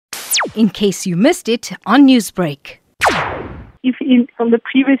in case you missed it on Newsbreak. If from the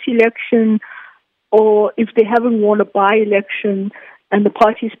previous election, or if they haven't won a by-election and the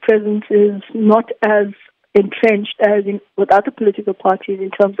party's presence is not as entrenched as with other political parties in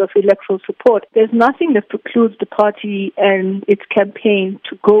terms of electoral support, there's nothing that precludes the party and its campaign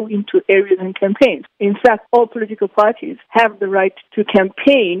to go into areas and campaigns. In fact, all political parties have the right to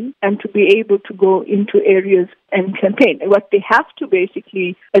campaign and to be able to go into areas and campaign. And what they have to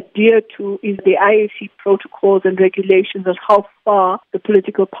basically adhere to is the IAC protocols and regulations of how far the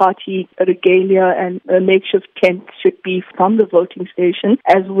political party regalia and makeshift tent should be from the voting station,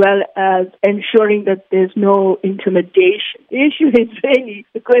 as well as ensuring that there's no intimidation. The issue is really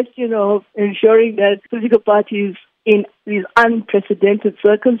the question of ensuring that political parties in these unprecedented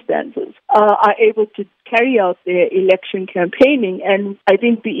circumstances are able to carry out their election campaigning. And I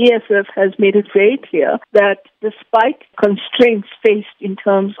think the EFF has made it very clear that despite constraints faced in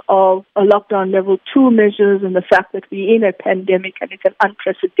terms of a lockdown level 2 measures and the fact that we're in a pandemic and it's an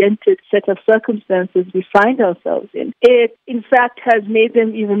unprecedented set of circumstances we find ourselves in, it in fact has made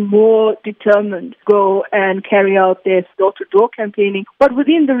them even more determined to go and carry out their door-to-door campaigning, but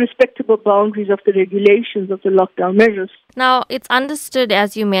within the respectable boundaries of the regulations of the lockdown measures. Now, it's understood,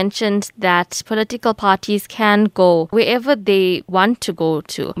 as you mentioned, that political parties can go wherever they want to go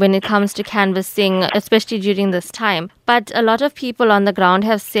to when it comes to canvassing, especially during this time. But a lot of people on the ground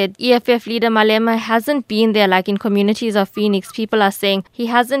have said EFF leader Malema hasn't been there, like in communities of Phoenix. People are saying he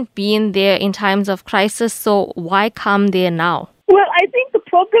hasn't been there in times of crisis, so why come there now? Well, I think the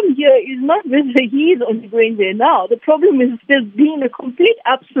problem here is not whether he is only going there now. The problem is there's been a complete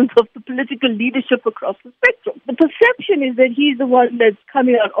absence of the political leadership across the spectrum. The perception is that he's the one that's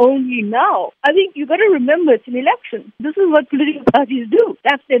coming out only now. I think you've got to remember it's an election. This is what political parties do.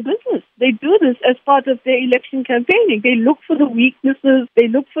 That's their business. They do this as part of their election campaigning. They look for the weaknesses.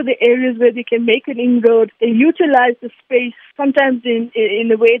 They look for the areas where they can make an inroad. They utilize the space, sometimes in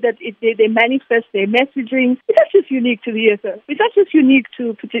a way that they manifest their messaging. It's not just unique to the EFF. It's not just unique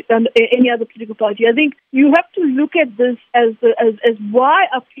to any other political party. I think you have to look at this as why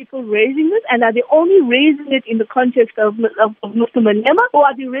are people raising this, and are they only raising it in the context of Mr. Malema, or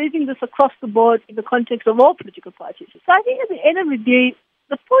are they raising this across the board in the context of all political parties? So I think at the end of the day,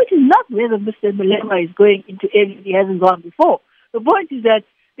 the point is not whether Mr. Malema is going into areas he hasn't gone before. The point is that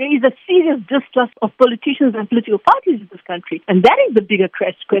there is a serious distrust of politicians and political parties in this country. And that is the bigger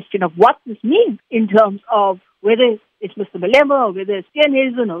question of what this means in terms of whether it's Mr. Malema, or whether it's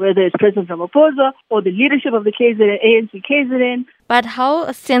Steenhuisen, or whether it's President Ramaphosa, or the leadership of the KZN, ANC, KZN. But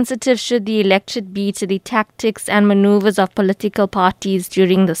how sensitive should the electorate be to the tactics and maneuvers of political parties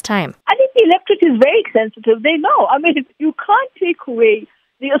during this time? I think the electorate is very sensitive. They know. I mean, you can't take away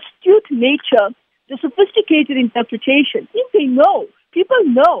the astute nature, the sophisticated interpretation. If they know, people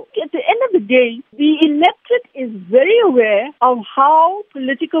know. At the end of the day, the electorate is very aware of how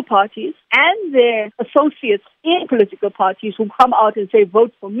political parties and their associates in political parties who come out and say,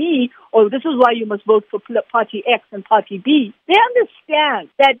 vote for me, or this is why you must vote for party X and party B. They understand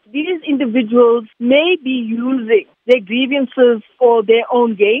that these individuals may be using their grievances for their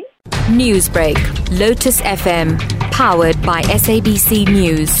own gain. Newsbreak, Lotus FM, powered by SABC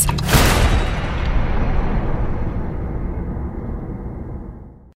News.